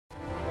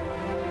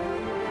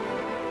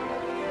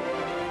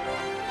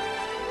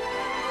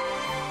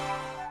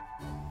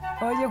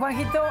Oye,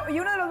 Juanjito, y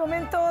uno de los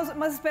momentos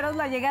más esperados es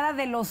la llegada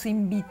de los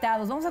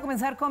invitados. Vamos a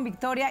comenzar con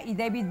Victoria y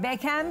David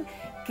Beckham,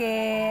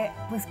 que,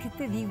 pues, ¿qué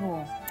te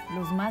digo?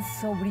 Los más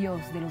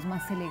sobrios, de los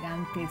más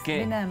elegantes,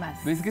 ¿Qué? nada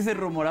más. ¿Ves que se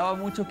rumoraba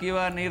mucho que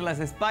iban a ir las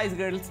Spice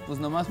Girls? Pues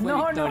nomás fue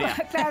Victoria.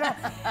 No, claro.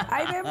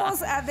 Ahí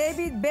vemos a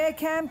David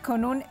Beckham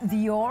con un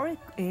Dior.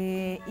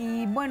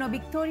 Y bueno,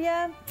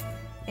 Victoria,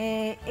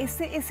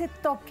 ese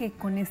toque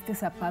con este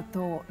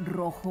zapato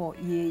rojo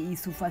y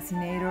su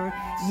fascinator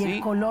y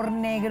el color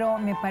negro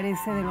me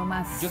parece de lo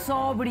más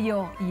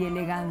sobrio y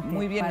elegante.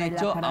 Muy bien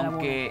hecho,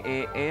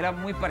 aunque era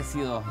muy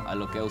parecido a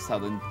lo que ha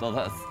usado en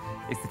todas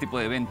este tipo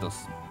de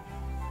eventos.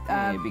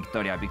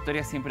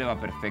 Victoria siempre va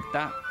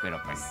perfecta, pero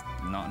pues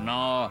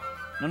no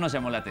nos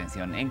llamó la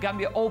atención. En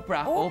cambio,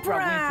 Oprah Winfrey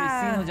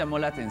sí nos llamó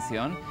la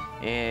atención.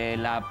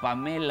 La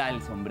Pamela,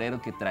 el sombrero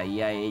que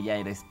traía ella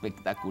era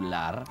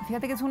espectacular.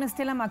 Fíjate que es una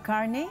Stella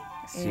McCartney,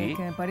 que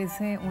me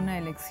parece una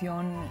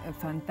elección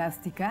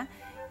fantástica.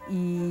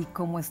 Y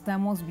como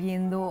estamos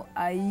viendo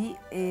ahí,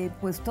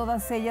 pues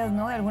todas ellas,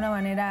 ¿no? De alguna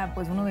manera,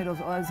 pues uno de los...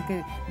 Así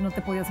que no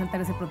te podía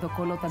saltar ese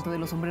protocolo, tanto de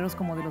los sombreros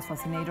como de los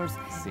fascinators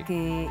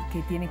que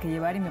tiene que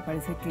llevar. Y me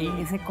parece que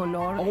ese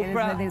color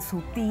es de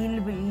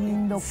sutil,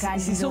 lindo,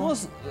 cálido. Si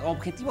somos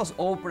objetivos,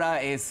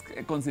 Oprah es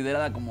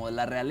considerada como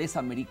la realeza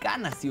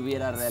americana, si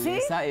hubiera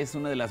realeza. ¿Sí? Es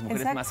una de las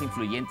mujeres más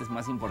influyentes,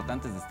 más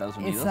importantes de Estados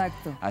Unidos.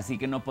 Exacto. Así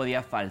que no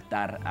podía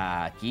faltar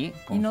aquí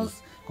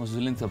con sus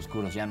lentes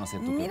oscuros. Ya no sé,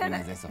 ¿tú qué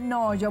opinas de eso?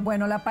 No,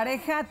 bueno, la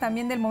pareja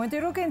también del momento,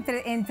 yo creo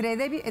que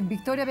entre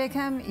Victoria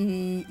Beckham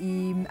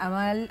y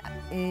Amal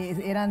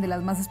eran de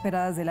las más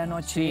esperadas de la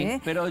noche.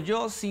 Sí, pero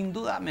yo sin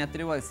duda me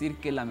atrevo a decir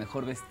que la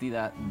mejor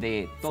vestida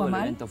de todo el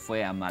evento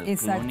fue Amal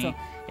Clooney.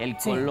 El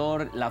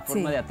color, la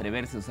forma de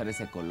atreverse a usar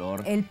ese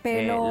color. El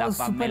pelo, la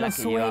Pamela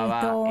que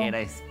llevaba era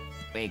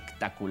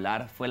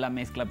espectacular. Fue la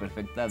mezcla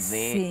perfecta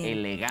de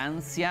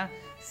elegancia,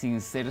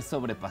 sin ser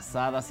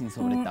sobrepasada, sin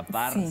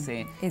sobretaparse.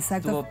 Sí,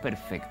 exacto. Estuvo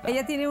perfecta.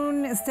 Ella tiene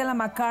un Stella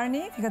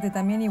McCartney, fíjate,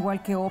 también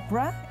igual que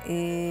Oprah.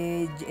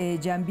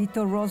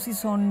 Gianvito Rossi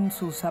son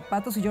sus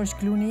zapatos y George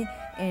Clooney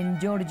en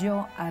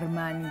Giorgio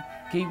Armani.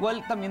 Que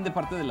igual también de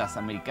parte de las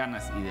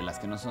americanas y de las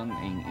que no son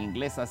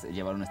inglesas,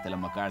 llevar una Stella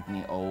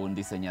McCartney o un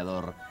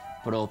diseñador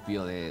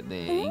propio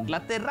de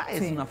Inglaterra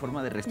es una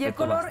forma de respeto. Y el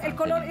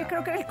color, yo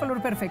creo que era el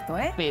color perfecto,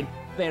 ¿eh?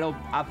 Pero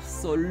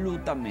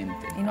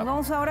absolutamente. Y nos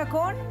vamos ahora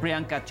con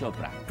Priyanka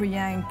Chopra.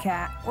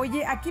 Priyanka.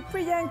 Oye, aquí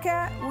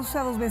Priyanka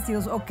usa dos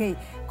vestidos. Ok,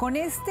 con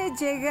este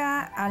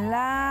llega a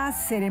la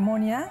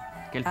ceremonia.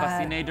 Que el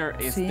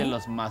Fascinator es de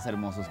los más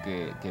hermosos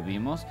que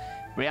vimos.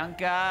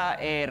 Priyanka,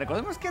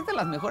 recordemos que es de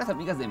las mejores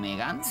amigas de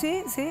Meghan.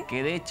 Sí.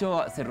 Que de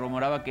hecho se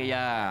rumoraba que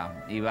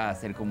ella iba a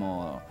ser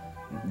como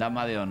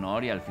dama de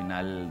honor y al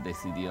final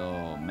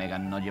decidió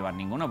Meghan no llevar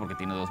ninguna porque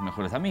tiene dos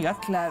mejores amigas.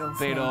 Claro,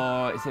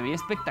 pero se veía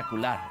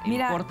espectacular.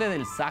 Mira, el corte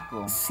del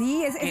saco.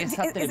 Sí, es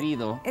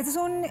atrevido. Este es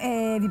un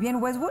Vivienne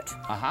Westwood.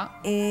 Ajá.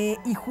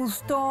 Y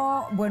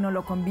justo, bueno,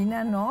 lo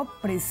combina, ¿no?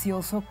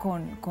 Precioso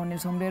con el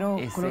sombrero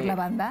color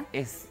lavanda.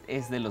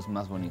 Es de los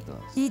más bonitos.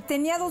 Y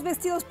tenía dos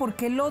vestidos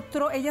porque el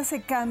otro, ella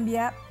se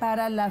cambia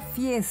para la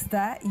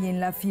fiesta y en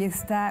la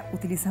fiesta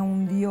utiliza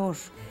un Dior.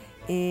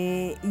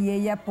 Y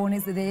ella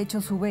pone, de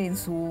hecho sube en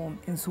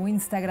su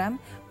Instagram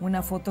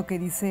una foto que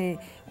dice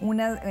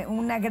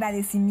un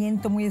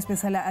agradecimiento muy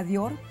especial a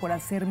Dior por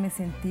hacerme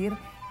sentir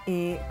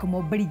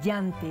como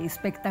brillante,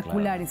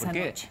 espectacular esa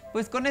noche.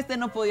 Pues con este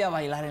no podía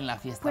bailar en la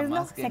fiesta pues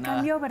más que nada. Se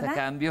cambió, ¿verdad?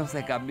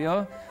 Se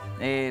cambió.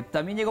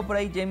 También llegó por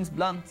ahí James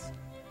Blunt.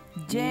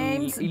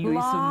 Y lo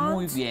hizo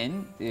muy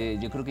bien.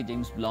 Yo creo que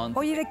James Blunt...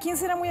 Oye, ¿de quién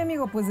será muy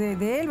amigo? Pues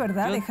de él,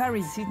 ¿verdad? De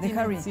Harry. Sí,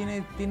 Harry.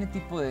 Tiene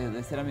tipo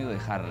de ser amigo de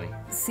Harry.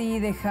 Sí,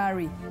 de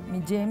Harry.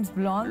 Mi James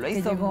Blunt. Lo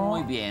hizo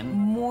muy bien.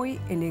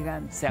 Muy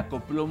elegante. Se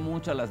acopló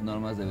mucho a las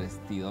normas de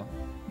vestido.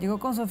 ¿Llegó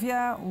con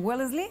Sofía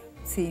Wellesley?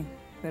 Sí.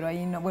 Pero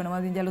ahí no, bueno,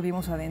 más bien ya los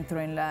vimos adentro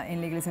en la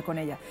iglesia con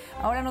ella.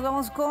 Ahora nos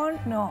vamos con,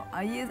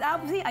 ahí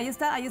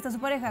está su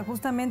pareja,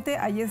 justamente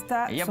ahí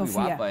está ella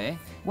Sofía. Muy guapa, ¿eh?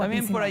 Guapísima.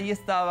 También por ahí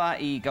estaba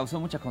y causó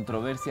mucha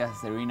controversia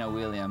Serena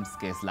Williams,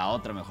 que es la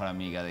otra mejor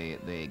amiga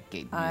de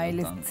Kate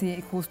Middleton.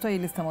 Sí, justo ahí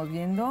le estamos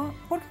viendo.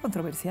 ¿Por qué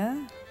controversia?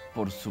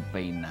 Por su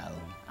peinado.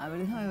 A ver,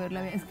 déjame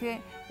verla bien. Es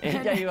que...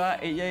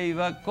 Ella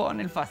iba con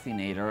el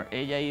Fascinator,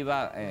 ella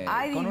iba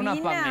con una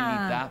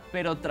Pamelita,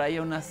 pero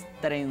traía unas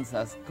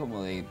trenzas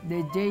como de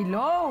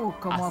J-Lo,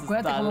 como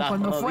acuérdate, como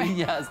cuando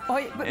rodillas.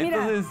 Oye, mira.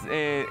 Entonces,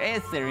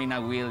 es Serena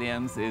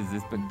Williams, es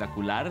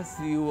espectacular.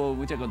 Sí hubo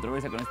mucha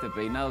controversia con este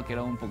peinado, que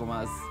era un poco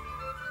más...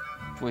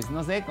 Pues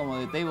no sé, como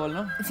de table,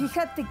 ¿no?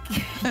 Fíjate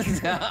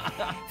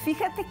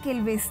que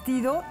el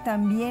vestido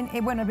también...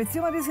 el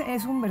vestido más bien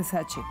es un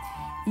Versace.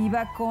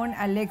 Iba con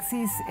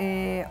Alexis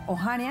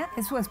Ohania,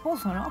 es su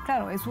esposo, ¿no?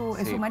 Claro, es su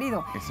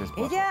marido. Es su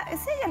esposo.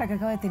 Es ella la que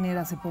acaba de tener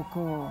hace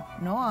poco,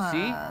 ¿no?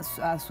 A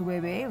su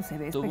bebé, se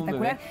ve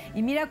espectacular.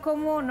 Y mira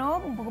cómo, ¿no?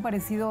 Un poco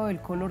parecido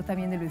el color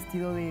también del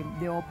vestido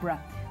de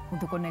Oprah.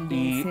 Junto con el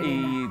de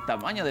Serena. Y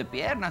tamaño de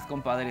piernas,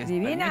 compadres.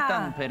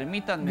 Divina.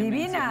 Permítanme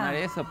mencionar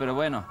eso, pero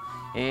bueno.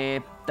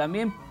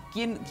 También,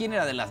 ¿quién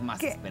era de las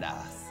más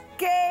esperadas?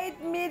 Kate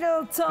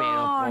Middleton.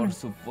 Pero por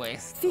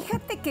supuesto.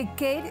 Fíjate que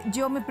Kate,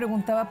 yo me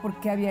preguntaba por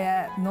qué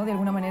había, ¿no? De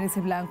alguna manera ese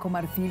blanco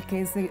marfil,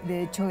 que es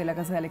de hecho de la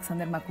casa de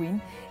Alexander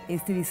McQueen,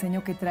 este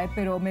diseño que trae,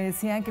 pero me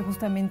decían que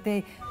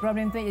justamente,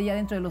 probablemente ya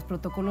dentro de los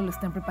protocolos lo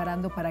están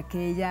preparando para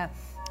que ella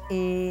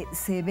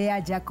se vea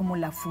ya como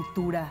la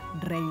futura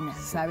reina,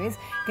 ¿sabes?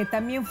 Que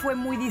también fue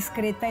muy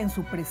discreta en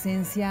su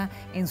presencia,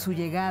 en su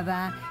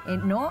llegada,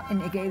 ¿no?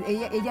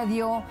 Ella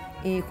dio,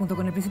 junto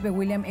con el príncipe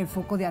William, el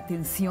foco de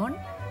atención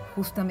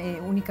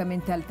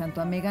únicamente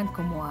tanto a Meghan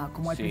como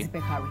al príncipe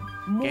Harry.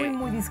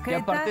 Muy discreta.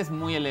 Que aparte es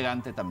muy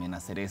elegante también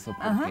hacer eso,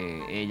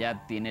 porque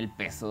ella tiene el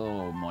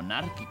peso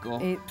monárquico.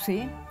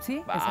 Sí.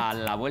 A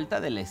la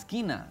vuelta de la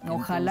esquina.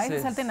 Ojalá y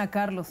se salten a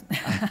Carlos.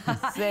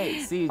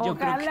 Sí, yo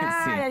creo que sí.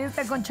 Ojalá, ahí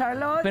está con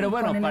Charlotte. Pero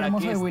bueno, para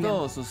que esto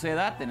William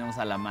suceda, tenemos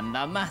a la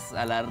mandamás,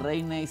 a la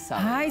reina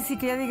Isabel. Ay, sí,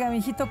 que ya diga, mi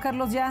hijito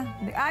Carlos ya.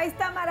 Ahí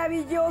está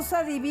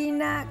maravillosa,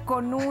 divina,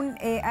 con un...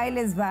 ahí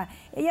les va.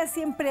 Ella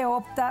siempre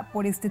opta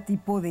por este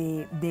tipo de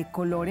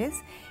colores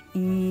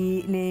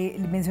y le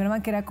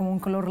mencionaban que era como un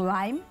color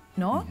lime,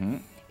 ¿no?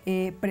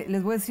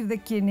 Les voy a decir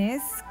de quién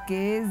es,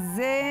 que es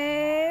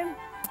de...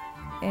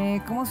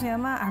 ¿cómo se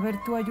llama? A ver,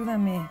 tú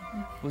ayúdame.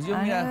 Pues yo,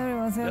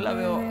 mira, yo la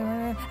veo...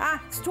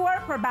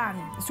 Stuart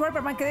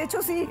Pearlman, que de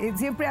hecho sí,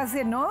 siempre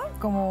hace, ¿no?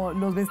 Como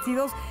los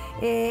vestidos.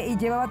 Y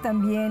llevaba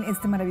también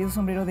este maravilloso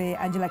sombrero de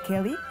Angela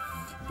Kelly.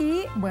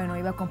 Y, bueno,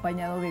 iba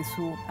acompañada,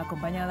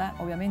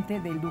 obviamente,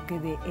 del duque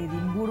de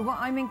Edimburgo.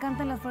 Ay, me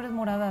encantan las flores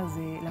moradas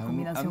de la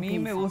combinación. A mí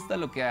me gusta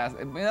lo que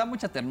hace. Me da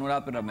mucha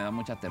ternura, pero me da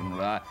mucha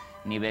ternura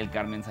nivel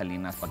Carmen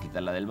Salinas, Paquita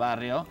la del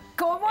barrio.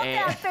 ¿Cómo te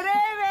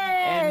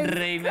atreves? En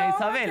Reina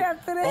Isabel. ¿Cómo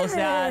te atreves? O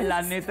sea,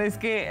 la neta es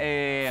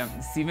que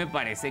sí me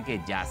parece que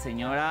ya,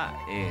 señora,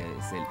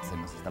 se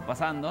nos está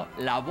pasando.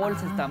 La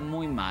bolsa está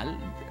muy mal.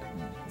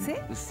 ¿Sí?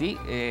 Sí,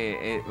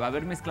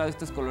 haber mezclado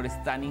estos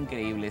colores tan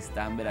increíbles,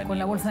 tan veraniegos. Con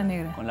la bolsa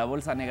negra. Con la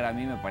bolsa negra a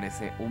mí me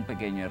parece un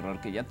pequeño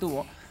error que ella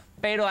tuvo.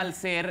 Pero al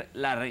ser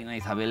la reina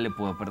Isabel le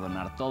puedo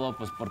perdonar todo,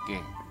 pues porque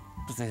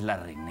pues es la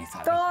reina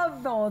Isabel.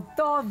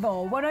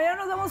 Todo. Bueno, ya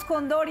nos vamos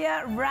con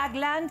Doria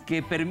Ragland.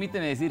 Que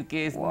permíteme decir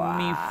que es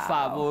mi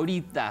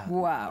favorita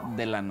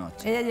de la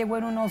noche. Ella llegó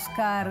en un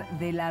Oscar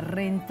de la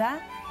Renta.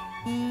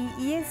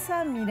 Y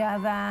esa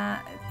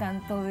mirada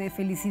tanto de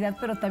felicidad,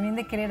 pero también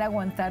de querer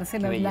aguantarse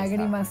las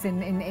lágrimas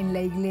en la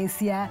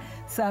iglesia,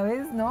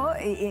 ¿sabes? ¿No?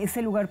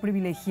 Ese lugar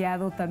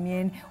privilegiado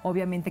también,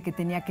 obviamente, que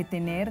tenía que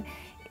tener.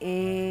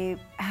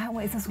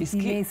 Esa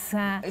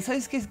sutileza. Es que,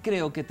 ¿sabes qué?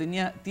 Creo que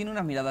tiene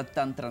una mirada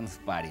tan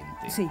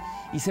transparente. Sí.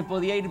 Y se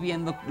podía ir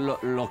viendo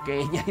lo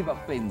que ella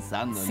iba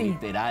pensando,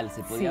 literal.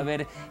 Se podía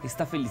ver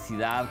esta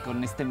felicidad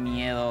con este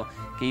miedo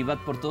que iba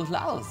por todos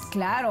lados.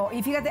 Claro.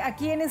 Y fíjate,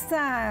 aquí en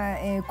esta,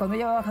 cuando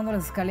ella va bajando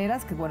las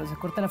escaleras, que bueno, se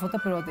corta la foto,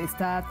 pero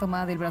está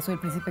tomada del brazo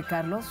del príncipe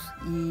Carlos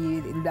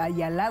y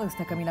al lado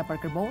está Camila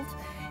Parker Bowles.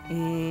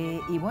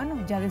 Y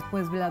bueno, ya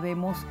después la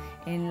vemos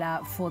en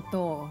la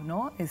foto,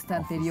 ¿no? Esta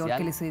anterior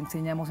que les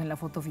enseñamos en la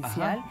foto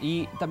oficial. Ajá.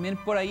 Y también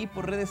por ahí,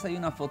 por redes, hay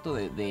una foto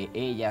de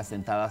ella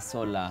sentada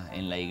sola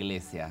en la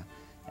iglesia.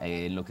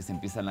 Lo que se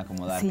empiezan a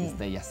acomodar, que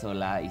está ella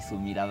sola y su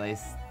mirada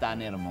es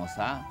tan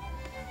hermosa.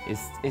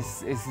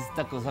 Es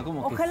esta cosa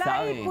como que sabe.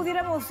 Ojalá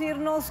pudiéramos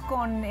irnos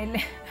con el...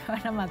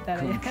 Van a matar.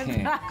 ¿Con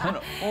qué?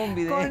 Con un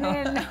video.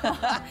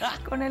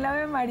 Con el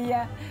Ave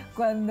María,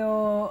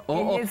 cuando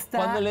ella está...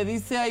 Cuando le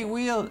dice I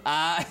will.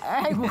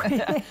 I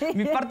will.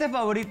 Mi parte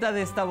favorita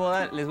de esta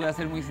boda, les voy a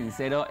ser muy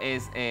sincero,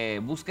 es,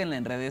 búsquenla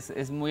en redes,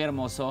 es muy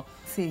hermoso.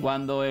 Sí.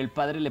 Cuando el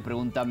padre le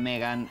pregunta a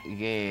Meghan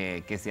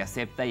que se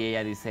acepta y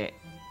ella dice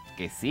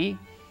que sí.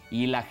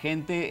 Y la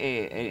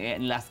gente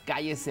en las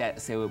calles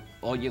se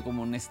oye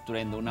como un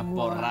estruendo, una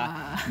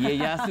porra. Y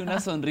ella hace una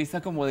sonrisa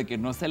como de que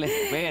no se le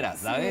espera,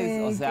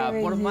 ¿sabes? O sea,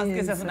 por más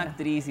que seas una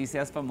actriz y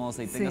seas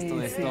famosa y tengas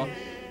todo esto,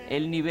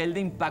 el nivel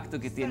de impacto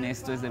que tiene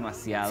esto es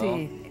demasiado.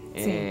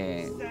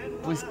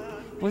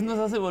 Pues nos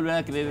hace volver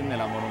a creer en el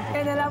amor un poco.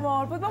 En el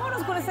amor. Pues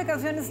vámonos con esta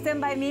canción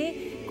Stand By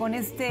Me, con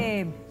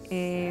este,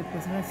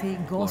 pues ahora sí,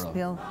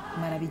 gospel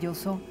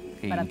maravilloso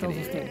para todos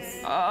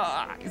ustedes.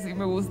 Sí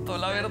me gustó,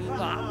 la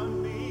verdad.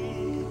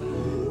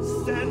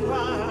 Stand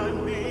by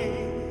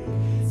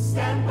me,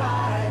 stand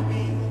by me.